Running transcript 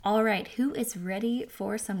All right, who is ready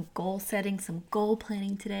for some goal setting, some goal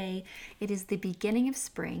planning today? It is the beginning of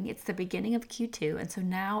spring, it's the beginning of Q2, and so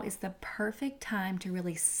now is the perfect time to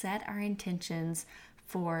really set our intentions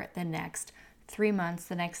for the next 3 months,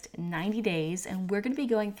 the next 90 days. And we're going to be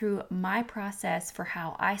going through my process for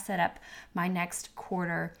how I set up my next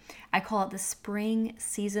quarter. I call it the spring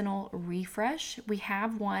seasonal refresh. We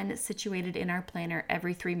have one situated in our planner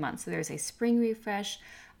every 3 months. So there's a spring refresh,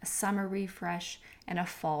 a summer refresh, and a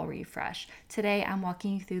fall refresh. Today, I'm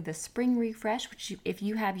walking you through the spring refresh, which if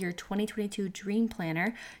you have your 2022 Dream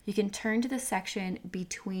Planner, you can turn to the section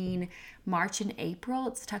between March and April.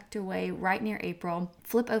 It's tucked away right near April.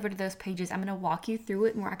 Flip over to those pages. I'm going to walk you through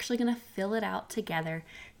it, and we're actually going to fill it out together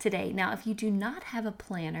today. Now, if you do not have a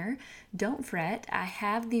planner, don't fret. I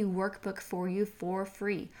have the workbook for you for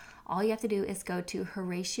free. All you have to do is go to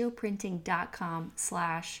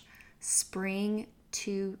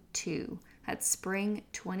HoratioPrinting.com/spring22. That's spring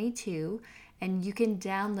 22, and you can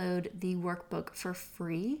download the workbook for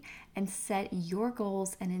free and set your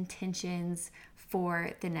goals and intentions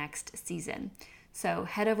for the next season. So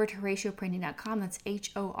head over to HoratioPrinting.com, that's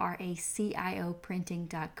HORACIO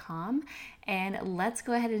printing.com, and let's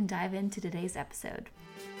go ahead and dive into today's episode.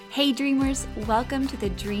 Hey dreamers, welcome to the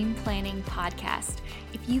Dream Planning Podcast.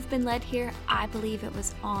 If you've been led here, I believe it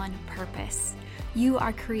was on purpose. You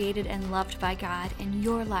are created and loved by God, and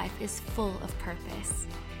your life is full of purpose.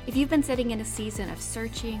 If you've been sitting in a season of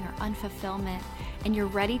searching or unfulfillment, and you're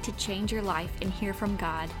ready to change your life and hear from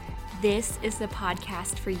God, this is the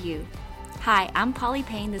podcast for you. Hi, I'm Polly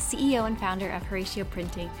Payne, the CEO and founder of Horatio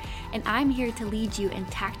Printing, and I'm here to lead you in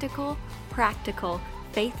tactical, practical,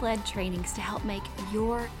 faith-led trainings to help make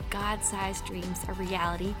your God-sized dreams a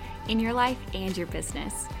reality in your life and your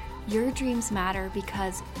business. Your dreams matter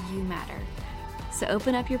because you matter. So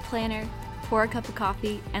open up your planner, pour a cup of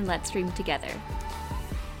coffee, and let's dream together.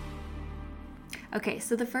 Okay,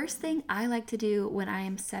 so the first thing I like to do when I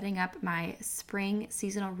am setting up my spring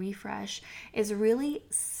seasonal refresh is really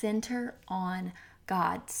center on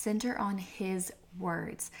God, center on His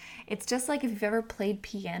words. It's just like if you've ever played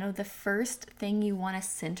piano, the first thing you want to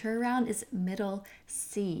center around is middle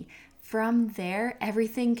C. From there,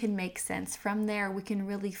 everything can make sense. From there, we can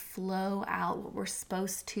really flow out what we're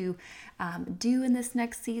supposed to do in this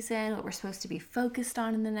next season, what we're supposed to be focused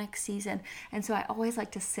on in the next season. And so I always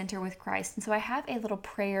like to center with Christ. And so I have a little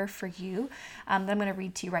prayer for you that I'm going to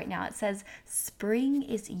read to you right now. It says, "Spring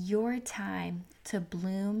is your time to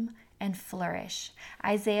bloom and flourish."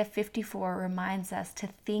 Isaiah 54 reminds us to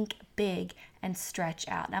think big and stretch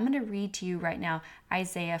out. And I'm going to read to you right now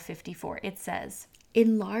Isaiah 54. It says,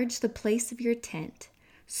 "Enlarge the place of your tent,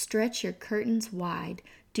 stretch your curtains wide,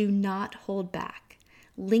 do not hold back.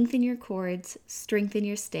 Lengthen your cords, strengthen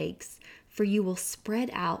your stakes, for you will spread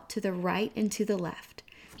out to the right and to the left.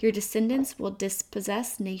 Your descendants will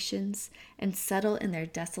dispossess nations and settle in their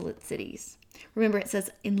desolate cities." Remember, it says,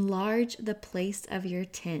 enlarge the place of your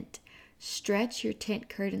tent, stretch your tent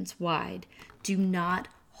curtains wide, do not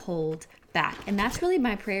hold back. And that's really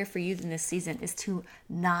my prayer for you in this season, is to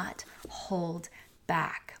not hold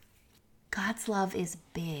back. God's love is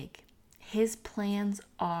big. His plans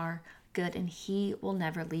are good, and He will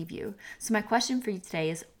never leave you. So my question for you today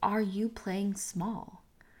is, are you playing small?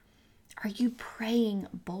 Are you praying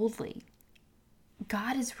boldly?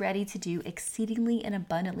 God is ready to do exceedingly and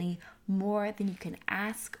abundantly more than you can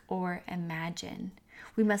ask or imagine.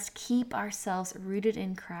 We must keep ourselves rooted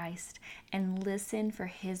in Christ and listen for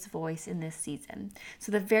His voice in this season.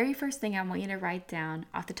 So the very first thing I want you to write down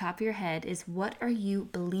off the top of your head is, what are you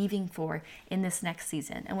believing for in this next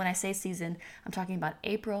season? And when I say season, I'm talking about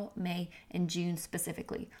April, May, and June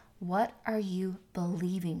specifically. What are you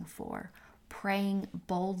believing for? Praying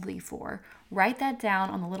boldly for? Write that down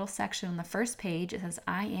on the little section on the first page. It says,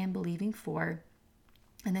 I am believing for.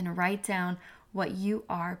 And then write down what you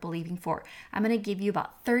are believing for. I'm going to give you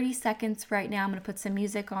about 30 seconds right now. I'm going to put some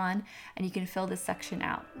music on, and you can fill this section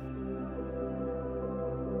out.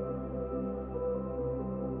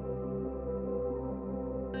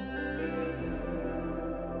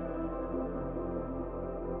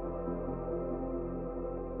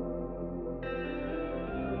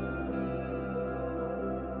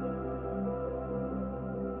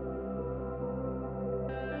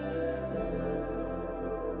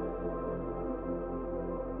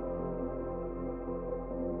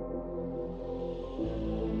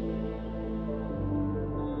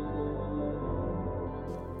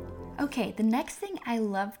 Okay, the next thing I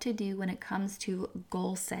love to do when it comes to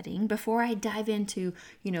goal setting, before I dive into,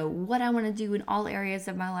 what I want to do in all areas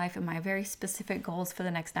of my life and my very specific goals for the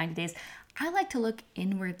next 90 days, I like to look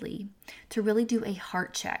inwardly to really do a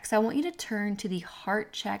heart check. So I want you to turn to the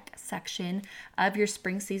heart check section of your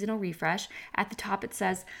spring seasonal refresh. At the top it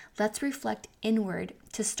says, let's reflect inward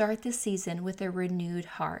to start the season with a renewed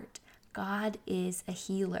heart. God is a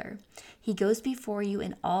healer. He goes before you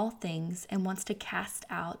in all things and wants to cast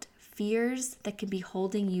out fears that can be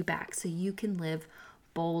holding you back so you can live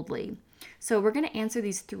boldly. So we're going to answer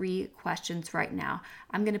these 3 questions right now.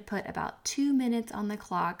 I'm going to put about 2 minutes on the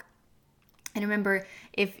clock. And remember,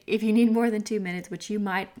 if you need more than 2 minutes, which you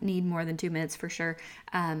might need more than 2 minutes for sure,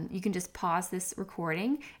 you can just pause this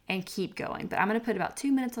recording and keep going. But I'm going to put about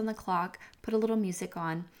 2 minutes on the clock, put a little music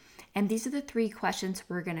on. And these are the 3 questions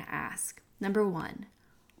we're going to ask. Number 1,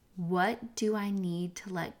 what do I need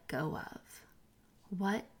to let go of?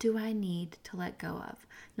 What do I need to let go of?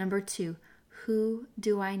 Number 2, who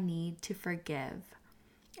do I need to forgive?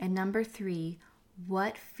 And number 3,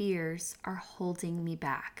 what fears are holding me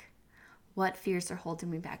back? What fears are holding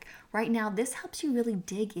me back? Right now, this helps you really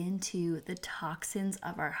dig into the toxins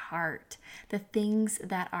of our heart, the things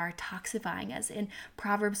that are toxifying us. In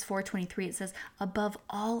Proverbs 4:23, it says, above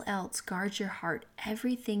all else, guard your heart.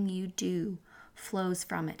 Everything you do flows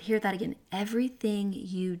from it. Hear that again. Everything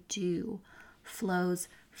you do flows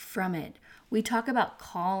from it. We talk about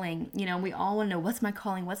calling. We all want to know, what's my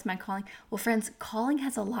calling? What's my calling? Well, friends, calling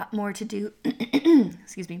has a lot more to do.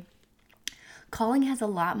 Excuse me. Calling has a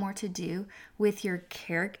lot more to do with your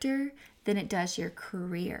character than it does your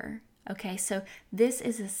career. Okay, so this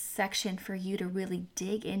is a section for you to really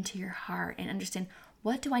dig into your heart and understand,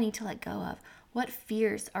 what do I need to let go of? What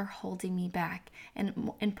fears are holding me back?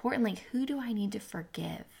 And importantly, who do I need to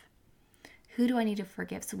forgive? Who do I need to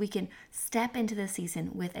forgive so we can step into the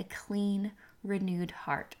season with a clean, renewed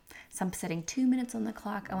heart? So I'm setting 2 minutes on the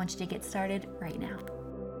clock. I want you to get started right now.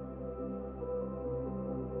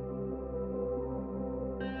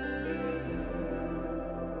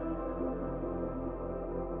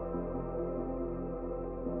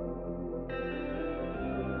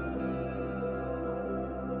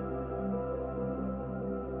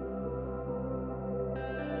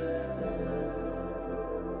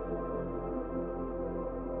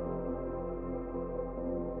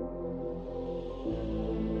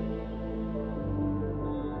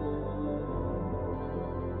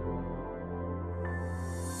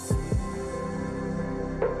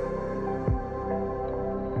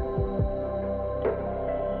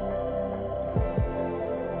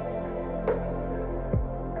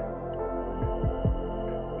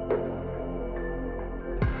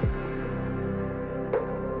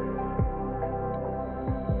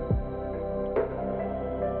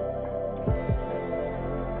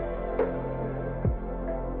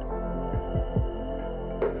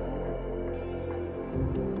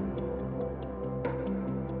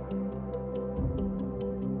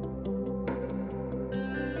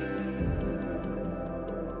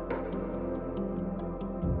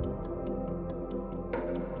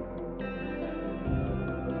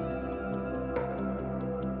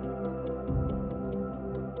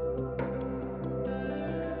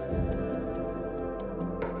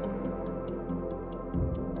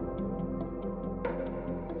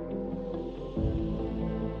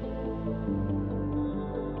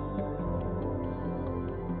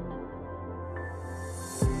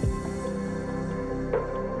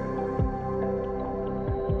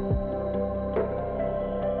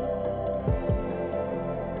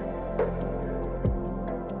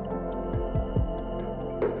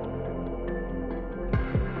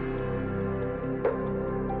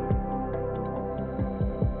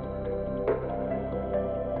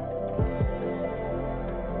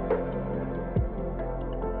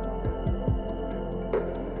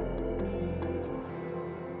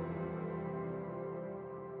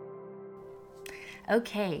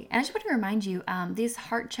 Okay, and I just want to remind you, this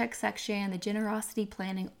heart check section, the generosity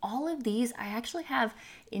planning, all of these, I actually have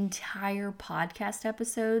entire podcast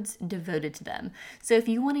episodes devoted to them. So if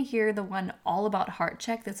you want to hear the one all about heart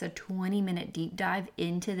check, that's a 20-minute deep dive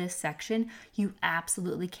into this section, you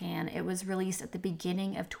absolutely can. It was released at the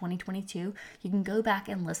beginning of 2022. You can go back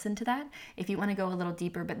and listen to that if you want to go a little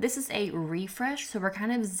deeper, but this is a refresh, so we're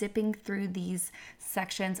kind of zipping through these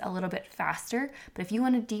sections a little bit faster. But if you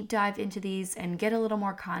want to deep dive into these and get a little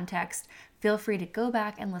more context, feel free to go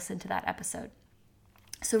back and listen to that episode.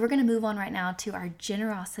 So we're going to move on right now to our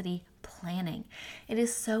generosity planning. It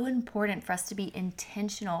is so important for us to be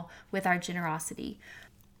intentional with our generosity.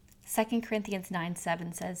 2 Corinthians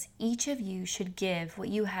 9:7 says, each of you should give what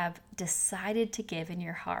you have decided to give in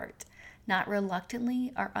your heart, not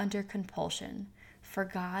reluctantly or under compulsion, for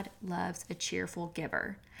God loves a cheerful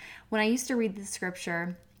giver. When I used to read the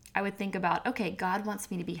scripture, I would think about, okay, God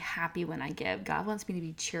wants me to be happy when I give. God wants me to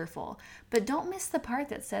be cheerful. But don't miss the part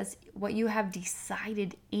that says what you have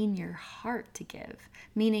decided in your heart to give.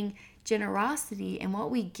 Meaning generosity and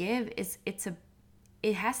what we give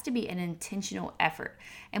it has to be an intentional effort.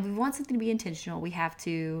 And if we want something to be intentional, we have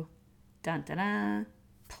to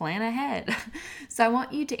plan ahead. So I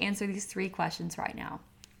want you to answer these 3 questions right now.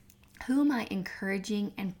 Who am I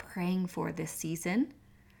encouraging and praying for this season?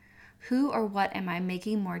 Who or what am I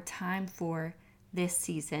making more time for this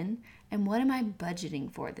season? And what am I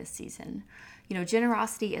budgeting for this season?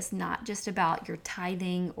 Generosity is not just about your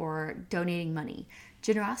tithing or donating money.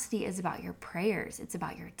 Generosity is about your prayers. It's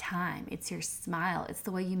about your time. It's your smile. It's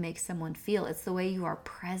the way you make someone feel. It's the way you are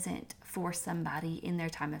present for somebody in their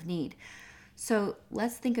time of need. So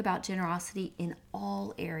let's think about generosity in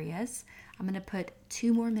all areas. I'm going to put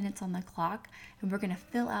 2 more minutes on the clock, and we're going to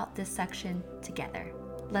fill out this section together.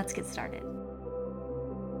 Let's get started.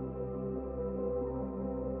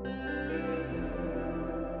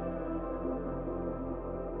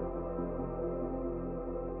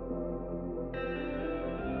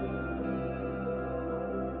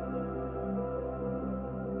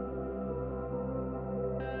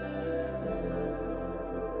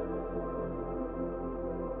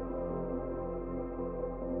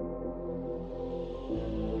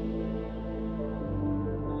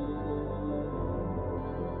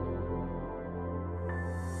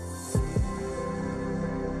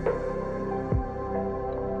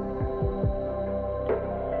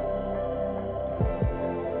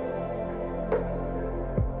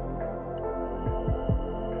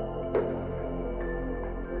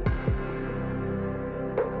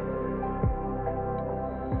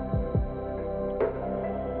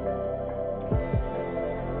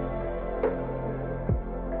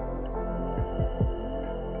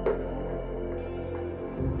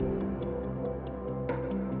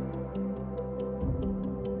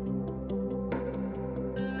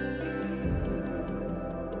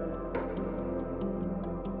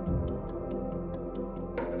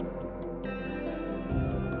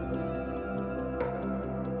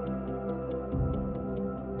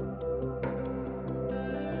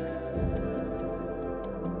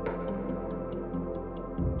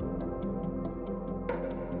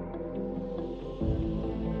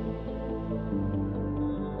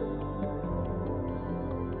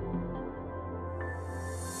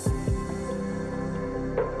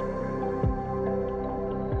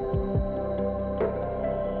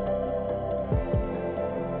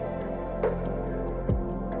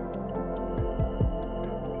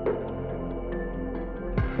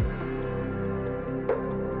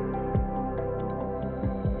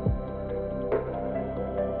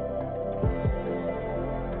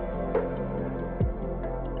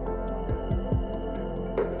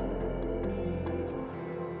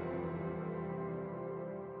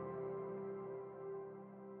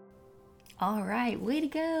 All right, way to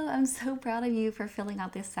go. I'm so proud of you for filling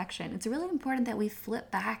out this section. It's really important that we flip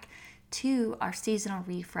back to our seasonal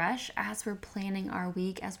refresh as we're planning our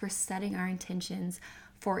week, as we're setting our intentions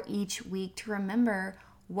for each week, to remember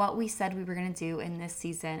what we said we were going to do in this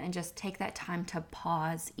season and just take that time to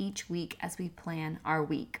pause each week as we plan our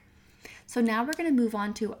week. So now we're going to move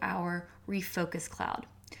on to our refocus cloud.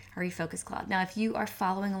 Now, if you are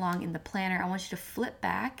following along in the planner, I want you to flip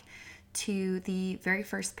back to the very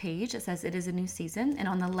first page. It says it is a new season, and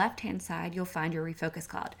on the left-hand side, you'll find your refocus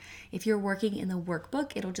cloud. If you're working in the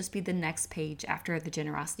workbook, it'll just be the next page after the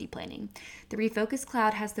generosity planning. The refocus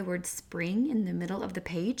cloud has the word spring in the middle of the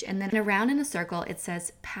page, and then around in a circle, it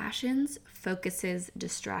says passions, focuses,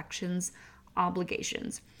 distractions,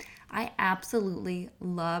 obligations. I absolutely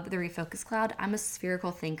love the refocus cloud. I'm a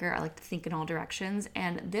spherical thinker. I like to think in all directions,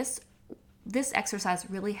 and this exercise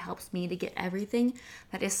really helps me to get everything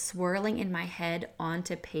that is swirling in my head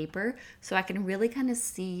onto paper so I can really kind of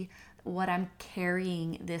see what I'm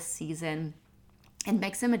carrying this season and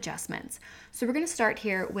make some adjustments. So we're going to start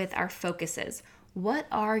here with our focuses. What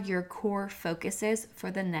are your core focuses for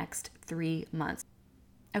the next 3 months?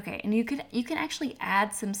 Okay, and you can actually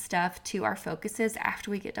add some stuff to our focuses after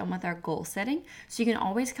we get done with our goal setting. So you can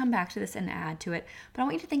always come back to this and add to it. But I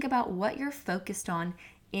want you to think about what you're focused on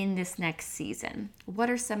in this next season. What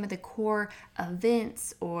are some of the core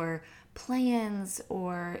events or plans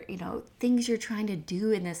or things you're trying to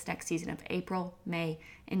do in this next season of April, May,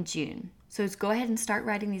 and June? So let's go ahead and start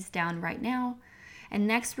writing these down right now. And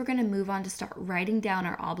next, we're going to move on to start writing down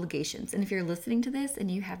our obligations. And if you're listening to this and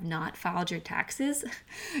you have not filed your taxes,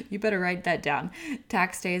 you better write that down.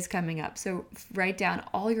 Tax day is coming up. So write down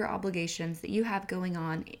all your obligations that you have going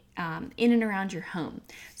on in and around your home.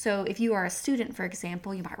 So if you are a student, for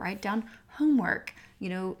example, you might write down homework,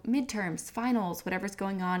 midterms, finals, whatever's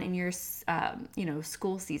going on in your,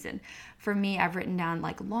 school season. For me, I've written down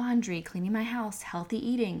like laundry, cleaning my house, healthy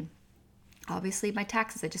eating, obviously my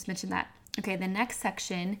taxes. I just mentioned that. Okay, the next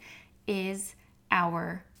section is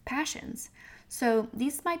our passions. So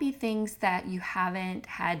these might be things that you haven't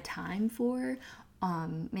had time for.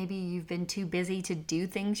 Maybe you've been too busy to do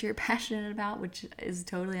things you're passionate about, which is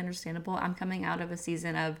totally understandable. I'm coming out of a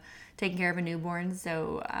season of taking care of a newborn,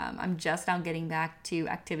 so I'm just now getting back to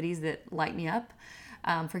activities that light me up.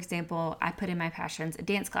 For example, I put in my passions a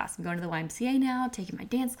dance class. I'm going to the YMCA now, taking my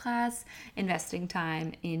dance class, investing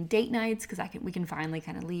time in date nights because we can finally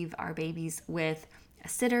kind of leave our babies with a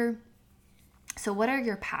sitter. So what are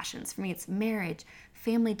your passions? For me, it's marriage,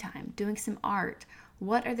 family time, doing some art.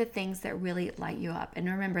 What are the things that really light you up? And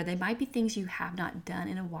remember, they might be things you have not done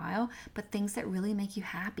in a while, but things that really make you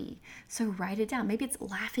happy. So write it down. Maybe it's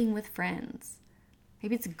laughing with friends.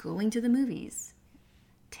 Maybe it's going to the movies,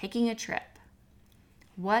 taking a trip.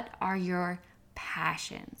 What are your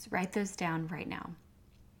passions? Write those down right now.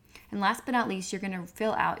 And last but not least, you're going to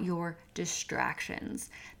fill out your distractions.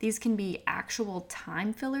 These can be actual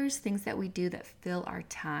time fillers, things that we do that fill our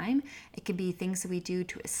time. It could be things that we do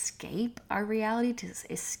to escape our reality, to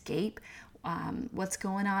escape what's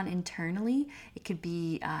going on internally. It could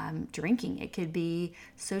be drinking. It could be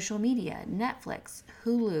social media, Netflix,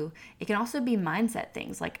 Hulu. It can also be mindset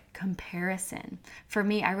things like comparison. For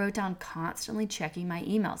me, I wrote down constantly checking my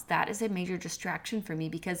emails. That is a major distraction for me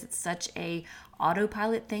because it's such a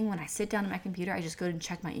autopilot thing. When I sit down at my computer, I just go and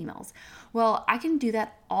check my emails. Well, I can do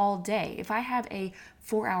that all day. If I have a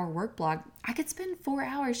 4-hour work blog, I could spend 4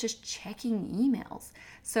 hours just checking emails.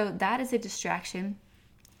 So that is a distraction.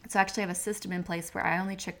 So I actually have a system in place where I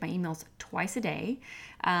only check my emails twice a day.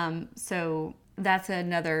 So that's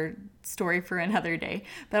another story for another day.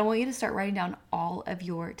 But I want you to start writing down all of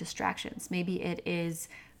your distractions. Maybe it is,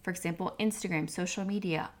 for example, Instagram, social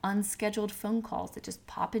media, unscheduled phone calls that just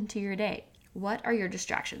pop into your day. What are your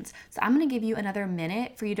distractions? So I'm going to give you another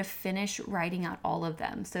minute for you to finish writing out all of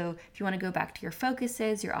them. So if you want to go back to your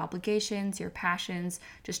focuses, your obligations, your passions,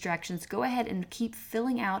 distractions, go ahead and keep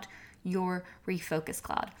filling out your refocus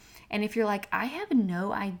cloud. And if you're like, I have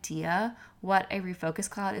no idea what a refocus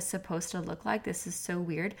cloud is supposed to look like, this is so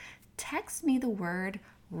weird, text me the word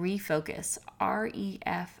refocus,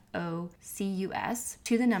 REFOCUS,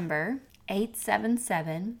 to the number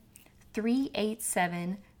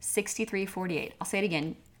 877-387-6348. I'll say it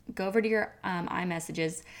again. Go over to your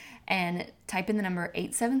iMessages and type in the number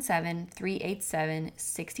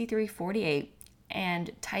 877-387-6348.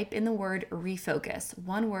 And type in the word refocus,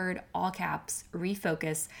 one word, all caps,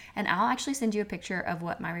 refocus, and I'll actually send you a picture of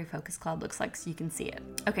what my refocus cloud looks like so you can see it.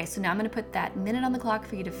 Okay, so now I'm going to put that minute on the clock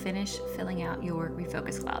for you to finish filling out your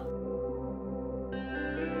refocus cloud.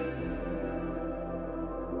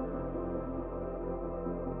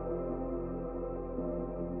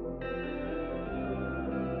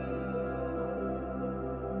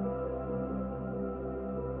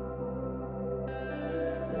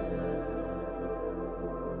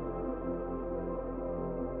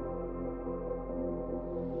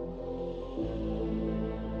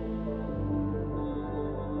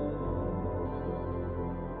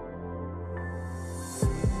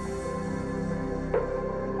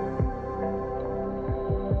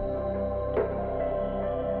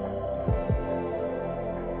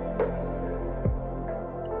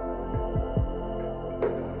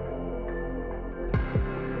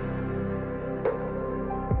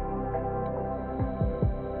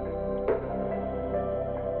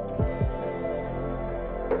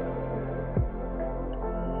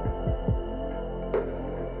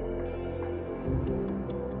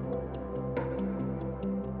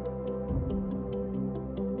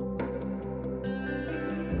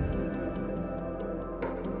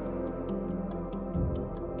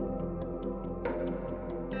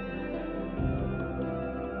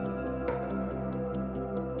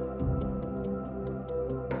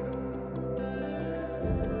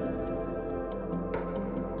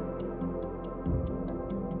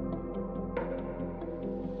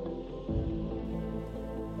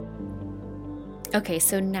 Okay,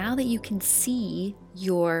 so now that you can see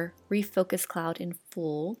your refocus cloud in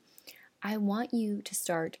full, I want you to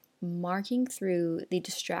start marking through the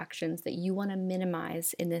distractions that you want to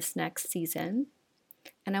minimize in this next season.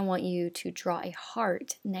 And I want you to draw a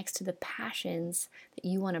heart next to the passions that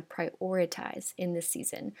you want to prioritize in this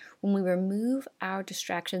season. When we remove our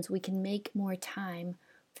distractions, we can make more time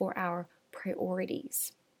for our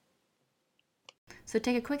priorities. So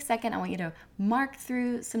take a quick second. I want you to mark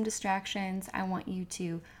through some distractions. I want you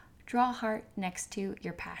to draw a heart next to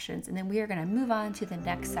your passions. And then we are going to move on to the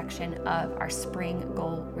next section of our spring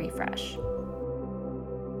goal refresh.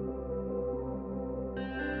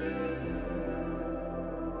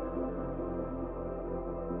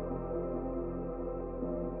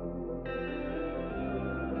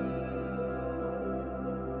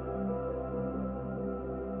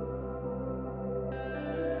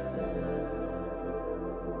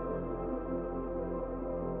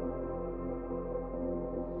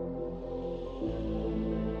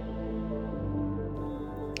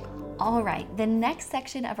 All right, the next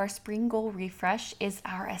section of our spring goal refresh is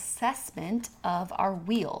our assessment of our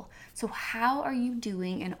wheel. So, how are you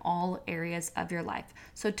doing in all areas of your life?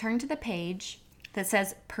 So, turn to the page that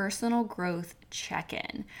says personal growth check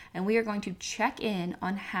in, and we are going to check in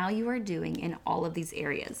on how you are doing in all of these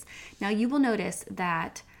areas. Now, you will notice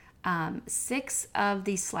that 6 of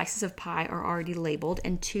these slices of pie are already labeled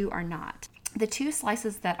and 2 are not. The 2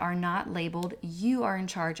 slices that are not labeled, you are in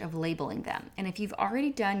charge of labeling them. And if you've already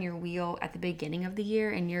done your wheel at the beginning of the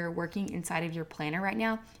year and you're working inside of your planner right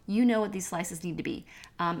now, you know what these slices need to be.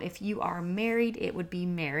 If you are married, it would be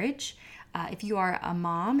marriage. If you are a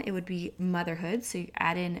mom, it would be motherhood. So you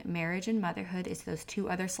add in marriage and motherhood is those 2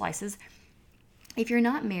 other slices. If you're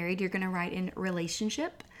not married, you're going to write in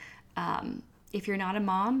relationship. If you're not a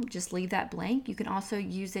mom, just leave that blank. You can also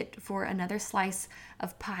use it for another slice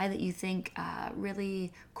of pie that you think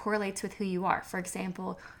really correlates with who you are. For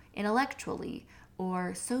example, intellectually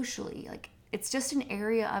or socially. Like, it's just an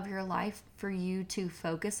area of your life for you to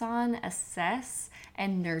focus on, assess,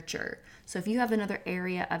 and nurture. So if you have another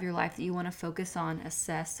area of your life that you want to focus on,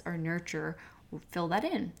 assess, or nurture, fill that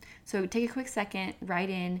in. So take a quick second, write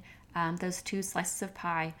in those 2 slices of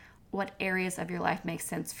pie. What areas of your life make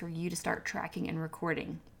sense for you to start tracking and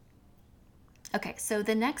recording. Okay, so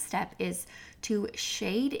the next step is to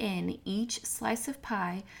shade in each slice of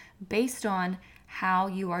pie based on how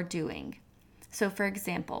you are doing. So for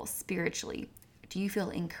example, spiritually, do you feel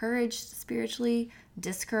encouraged spiritually,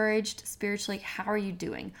 discouraged spiritually? How are you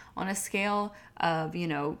doing? On a scale of,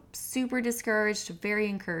 super discouraged to very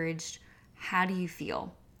encouraged, how do you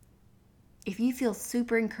feel? If you feel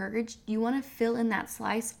super encouraged, you want to fill in that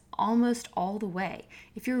slice almost all the way.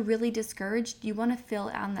 If you're really discouraged, you want to fill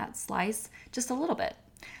in that slice just a little bit.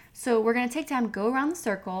 So we're going to take time, go around the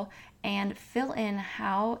circle, and fill in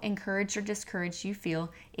how encouraged or discouraged you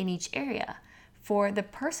feel in each area. For the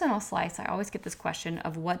personal slice, I always get this question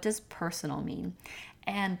of what does personal mean?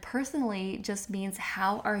 And personally just means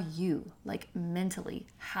how are you, like mentally,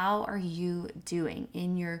 how are you doing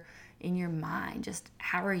in your mind? Just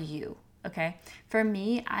how are you? Okay. For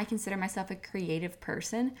me, I consider myself a creative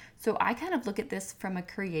person. So I kind of look at this from a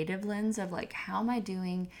creative lens of like, how am I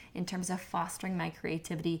doing in terms of fostering my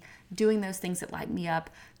creativity, doing those things that light me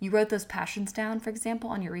up? You wrote those passions down, for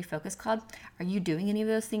example, on your Refocus Cloud. Are you doing any of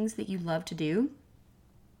those things that you love to do?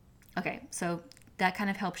 Okay. So that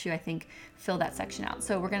kind of helps you, I think, fill that section out.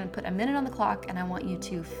 So we're going to put a minute on the clock and I want you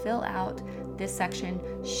to fill out this section,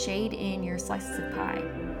 shade in your slices of pie.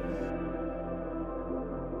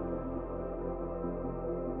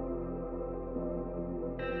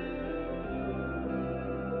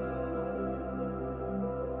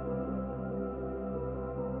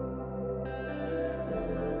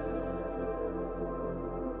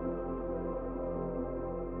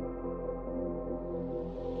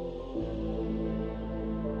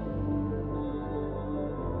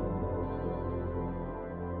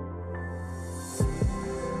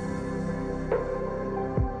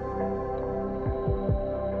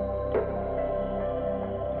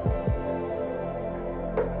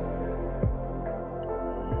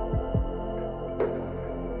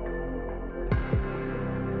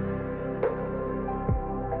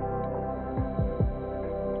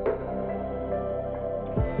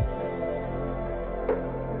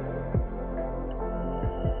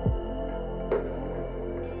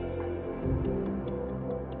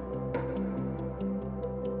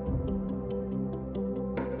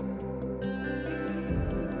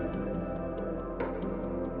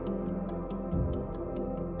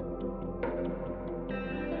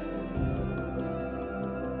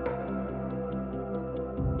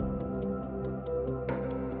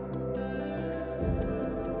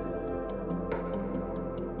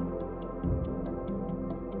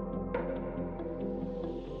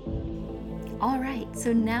 All right,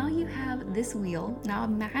 so now you have this wheel. Now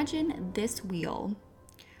imagine this wheel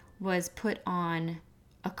was put on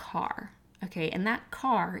a car. Okay, and that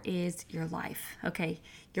car is your life. Okay,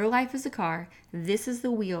 your life is a car. This is the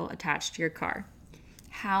wheel attached to your car.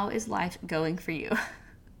 How is life going for you?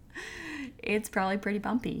 It's probably pretty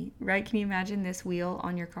bumpy, right? Can you imagine this wheel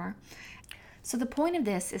on your car? So the point of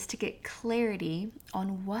this is to get clarity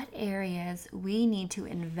on what areas we need to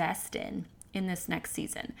invest in this next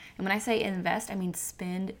season. And when I say invest, I mean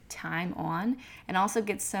spend time on, and also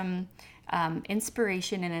get some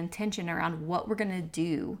inspiration and intention around what we're going to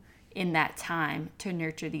do in that time to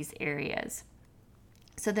nurture these areas.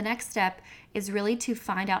 So the next step is really to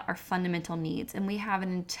find out our fundamental needs. And we have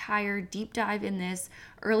an entire deep dive in this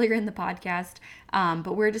earlier in the podcast,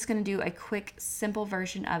 but we're just going to do a quick, simple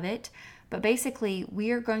version of it. But basically,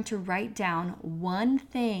 we are going to write down one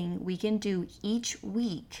thing we can do each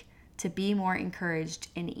week to be more encouraged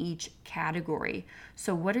in each category.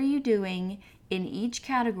 So what are you doing in each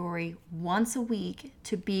category once a week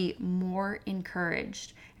to be more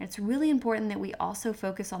encouraged? And it's really important that we also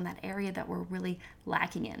focus on that area that we're really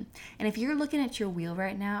lacking in. And if you're looking at your wheel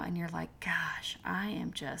right now and you're like, gosh, I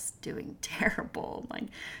am just doing terrible, like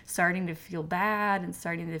starting to feel bad and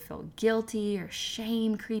starting to feel guilty or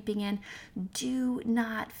shame creeping in, do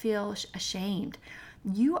not feel ashamed.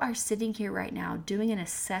 You are sitting here right now doing an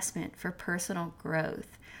assessment for personal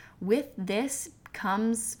growth. With this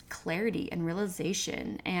comes clarity and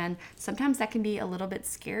realization, and sometimes that can be a little bit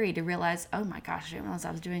scary to realize, oh my gosh, I didn't realize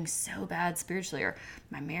I was doing so bad spiritually, or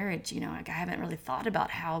my marriage, like I haven't really thought about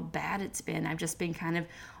how bad it's been. I've just been kind of,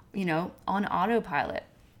 on autopilot.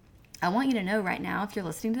 I want you to know right now, if you're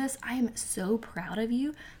listening to this, I am so proud of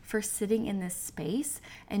you for sitting in this space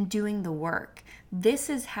and doing the work. This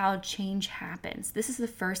is how change happens. This is the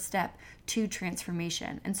first step to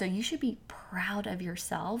transformation. And so you should be proud of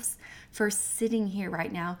yourselves for sitting here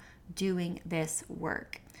right now doing this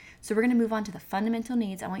work. So we're going to move on to the fundamental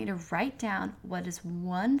needs. I want you to write down what is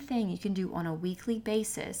one thing you can do on a weekly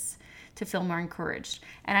basis to feel more encouraged.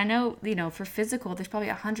 And I know, for physical, there's probably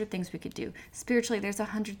 100 things we could do. Spiritually, there's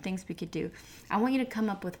 100 things we could do. I want you to come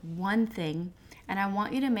up with one thing, and I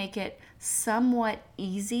want you to make it somewhat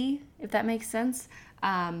easy, if that makes sense.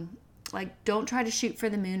 Don't try to shoot for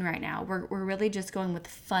the moon right now. We're really just going with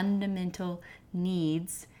fundamental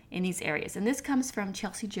needs in these areas. And this comes from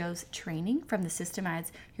Chelsea Joe's training from the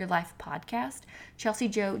Systemize Your Life podcast. Chelsea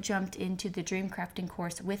Joe jumped into the Dream Crafting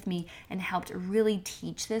course with me and helped really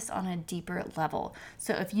teach this on a deeper level.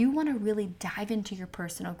 So if you want to really dive into your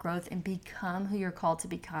personal growth and become who you're called to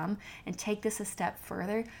become and take this a step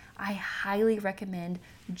further, I highly recommend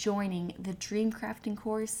joining the Dream Crafting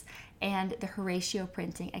course and the Horatio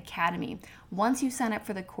Printing Academy. Once you sign up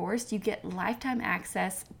for the course, you get lifetime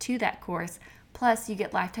access to that course. Plus, you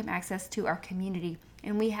get lifetime access to our community,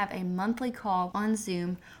 and we have a monthly call on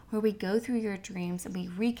Zoom where we go through your dreams and we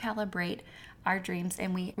recalibrate our dreams,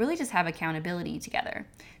 and we really just have accountability together.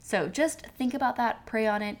 So just think about that, pray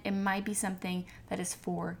on it. It might be something that is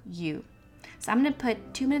for you. So I'm going to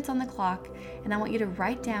put 2 minutes on the clock, and I want you to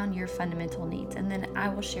write down your fundamental needs, and then I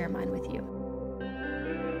will share mine with you.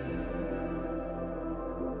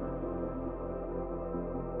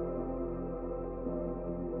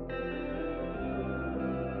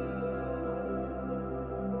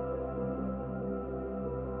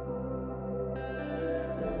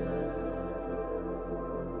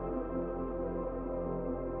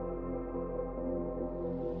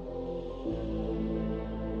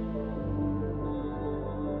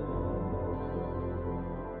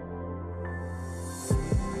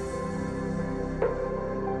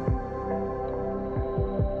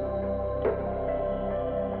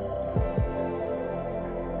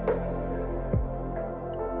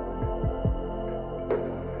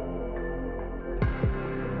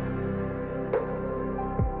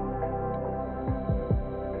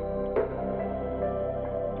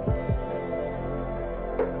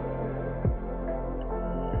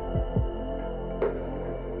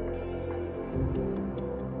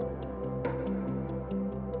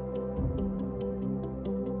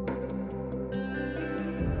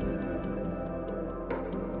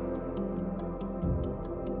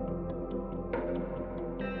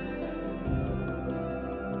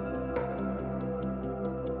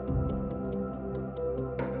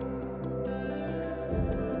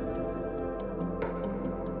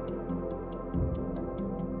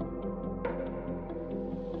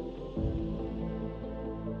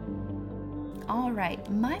 All right,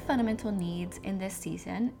 my fundamental needs in this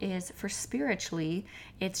season is for spiritually,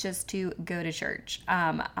 it's just to go to church.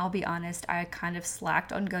 I'll be honest, I kind of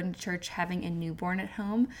slacked on going to church having a newborn at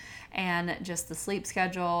home, and just the sleep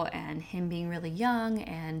schedule and him being really young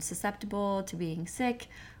and susceptible to being sick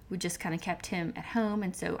we just kind of kept him at home.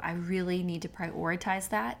 And so I really need to prioritize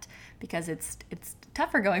that because it's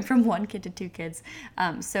tougher going from one kid to two kids.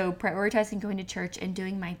 So prioritizing going to church and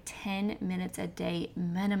doing my 10 minutes a day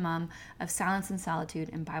minimum of silence and solitude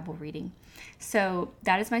and Bible reading. So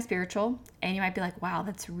that is my spiritual. And you might be like, wow,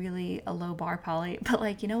 that's really a low bar, Polly. But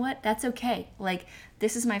like, you know what? That's okay. Like,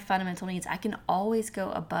 this is my fundamental needs. I can always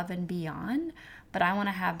go above and beyond, but I want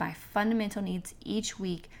to have my fundamental needs each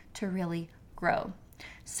week to really grow.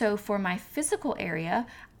 So for my physical area,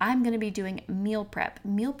 I'm going to be doing meal prep.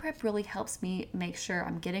 Meal prep really helps me make sure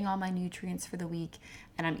I'm getting all my nutrients for the week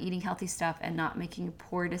and I'm eating healthy stuff and not making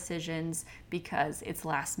poor decisions because it's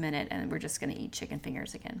last minute and we're just going to eat chicken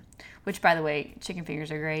fingers again. Which, by the way, chicken fingers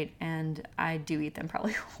are great and I do eat them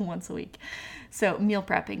probably once a week. So meal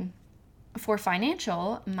prepping. For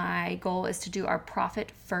financial, my goal is to do our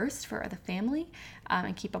profit first for the family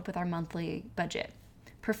and keep up with our monthly budget.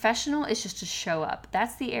 Professional is just to show up.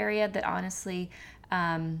 That's the area that honestly,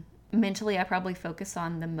 mentally, I probably focus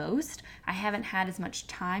on the most. I haven't had as much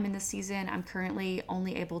time in this season. I'm currently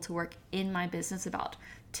only able to work in my business about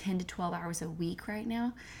 10 to 12 hours a week right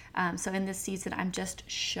now. So in this season, I'm just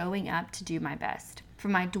showing up to do my best. For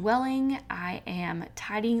my dwelling, I am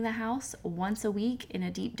tidying the house once a week in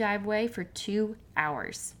a deep dive way for 2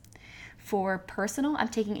 hours. For personal, I'm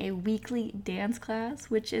taking a weekly dance class,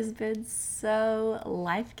 which has been so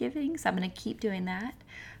life-giving, so I'm going to keep doing that.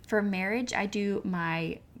 For marriage, I do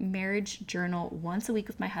my marriage journal once a week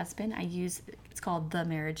with my husband. It's called The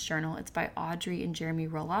Marriage Journal. It's by Audrey and Jeremy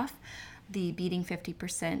Roloff. The Beating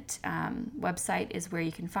 50% website is where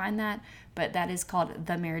you can find that, but that is called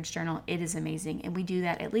The Marriage Journal. It is amazing, and we do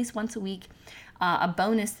that at least once a week. A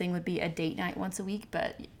bonus thing would be a date night once a week,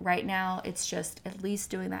 but right now it's just at least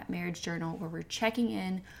doing that marriage journal where we're checking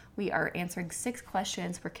in, we are answering 6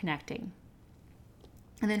 questions, we're connecting.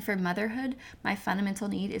 And then for motherhood, my fundamental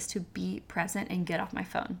need is to be present and get off my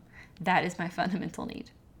phone. That is my fundamental need.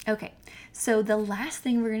 Okay, so the last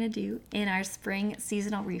thing we're going to do in our spring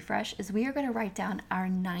seasonal refresh is we are going to write down our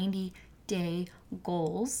 90-day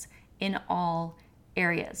goals in all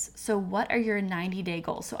areas. So what are your 90-day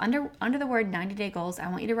goals? So under the word 90-day goals, I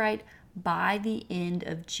want you to write by the end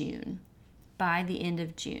of June. By the end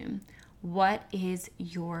of June. What is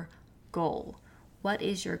your goal? What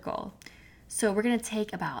is your goal? So we're going to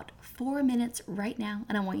take about 4 minutes right now,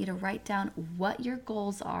 and I want you to write down what your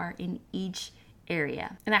goals are in each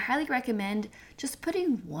area. And I highly recommend just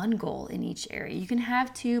putting one goal in each area. You can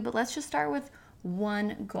have 2, but let's just start with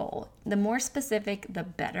one goal. The more specific, the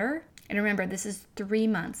better. And remember, this is 3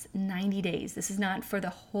 months, 90 days. This is not for the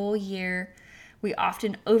whole year. We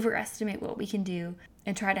often overestimate what we can do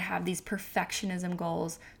and try to have these perfectionism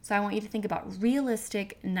goals. So I want you to think about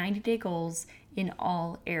realistic 90-day goals in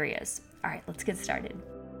all areas. All right, let's get started.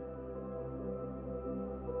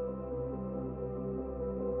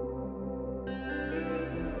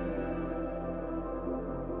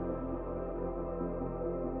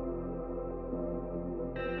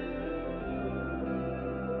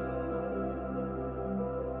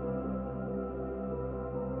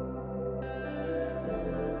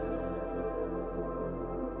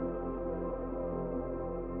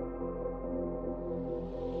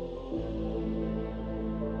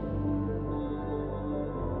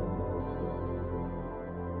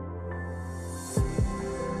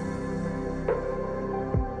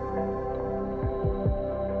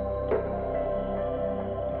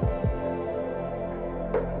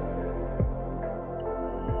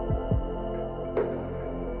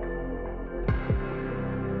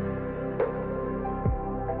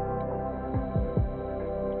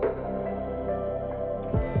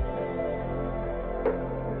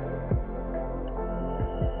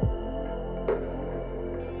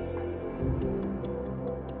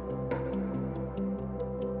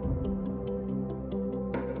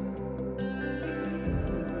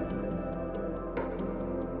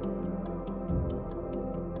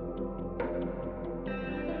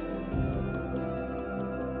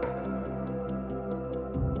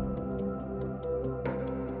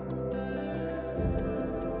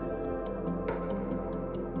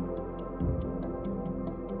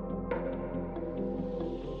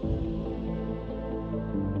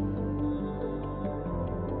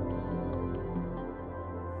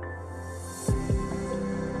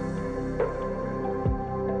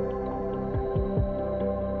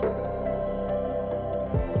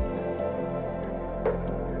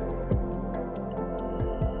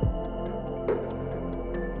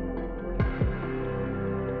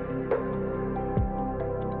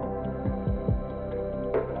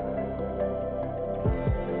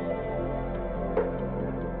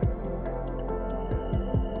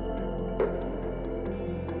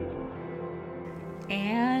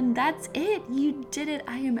 that's it. You did it.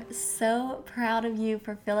 I am so proud of you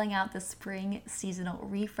for filling out the spring seasonal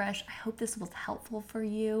refresh. I hope this was helpful for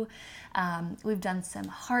you. We've done some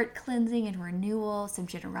heart cleansing and renewal, some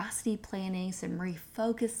generosity planning, some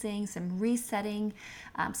refocusing, some resetting,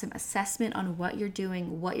 some assessment on what you're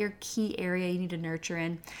doing, what your key area you need to nurture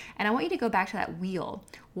in. And I want you to go back to that wheel.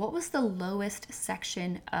 What was the lowest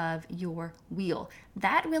section of your wheel?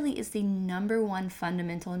 That really is the number one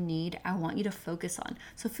fundamental need I want you to focus on.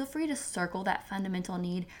 So feel free to circle that fundamental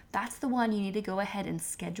need. That's the one you need to go ahead and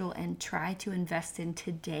schedule and try to invest in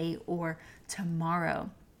today or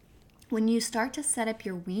tomorrow. When you start to set up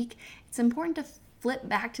your week, it's important to flip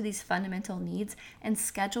back to these fundamental needs and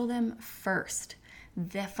schedule them first.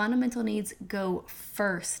 The fundamental needs go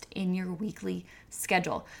first in your weekly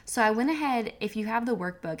schedule. So I went ahead, if you have the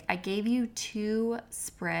workbook, I gave you 2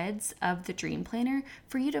 spreads of the Dream Planner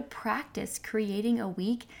for you to practice creating a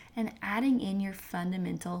week and adding in your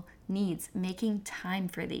fundamental needs, making time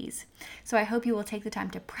for these. So I hope you will take the time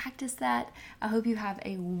to practice that. I hope you have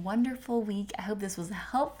a wonderful week. I hope this was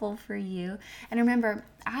helpful for you. And remember,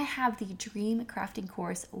 I have the Dream Crafting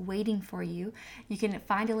course waiting for you. You can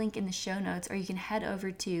find a link in the show notes, or you can head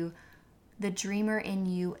over to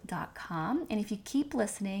thedreamerinyou.com. And if you keep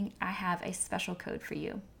listening, I have a special code for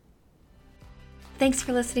you. Thanks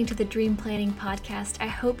for listening to the Dream Planning Podcast. I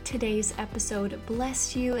hope today's episode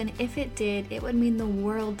blessed you, and if it did, it would mean the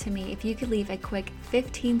world to me if you could leave a quick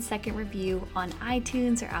 15-second review on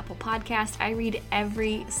iTunes or Apple Podcast. I read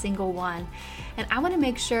every single one, and I want to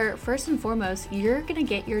make sure, first and foremost, you're going to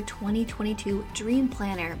get your 2022 Dream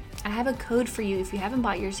Planner. I have a code for you if you haven't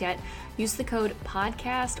bought yours yet. Use the code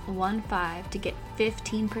podcast15 to get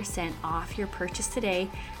 15% off your purchase today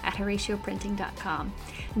at HoratioPrinting.com.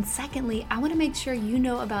 And secondly, I want to make sure you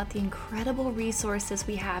know about the incredible resources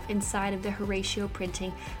we have inside of the Horatio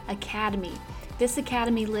Printing Academy. This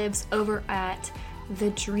academy lives over at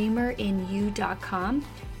thedreamerinyou.com.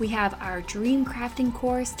 We have our dream crafting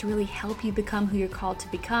course to really help you become who you're called to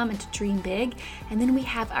become and to dream big. And then we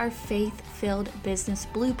have our faith-filled business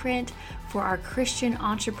blueprint for our Christian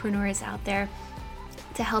entrepreneurs out there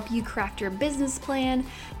to help you craft your business plan,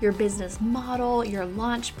 your business model, your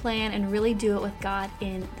launch plan, and really do it with God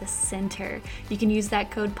in the center. You can use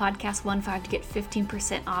that code podcast15 to get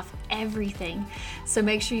 15% off everything. So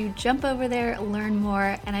make sure you jump over there, learn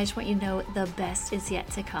more, and I just want you to know the best is yet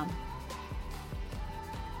to come.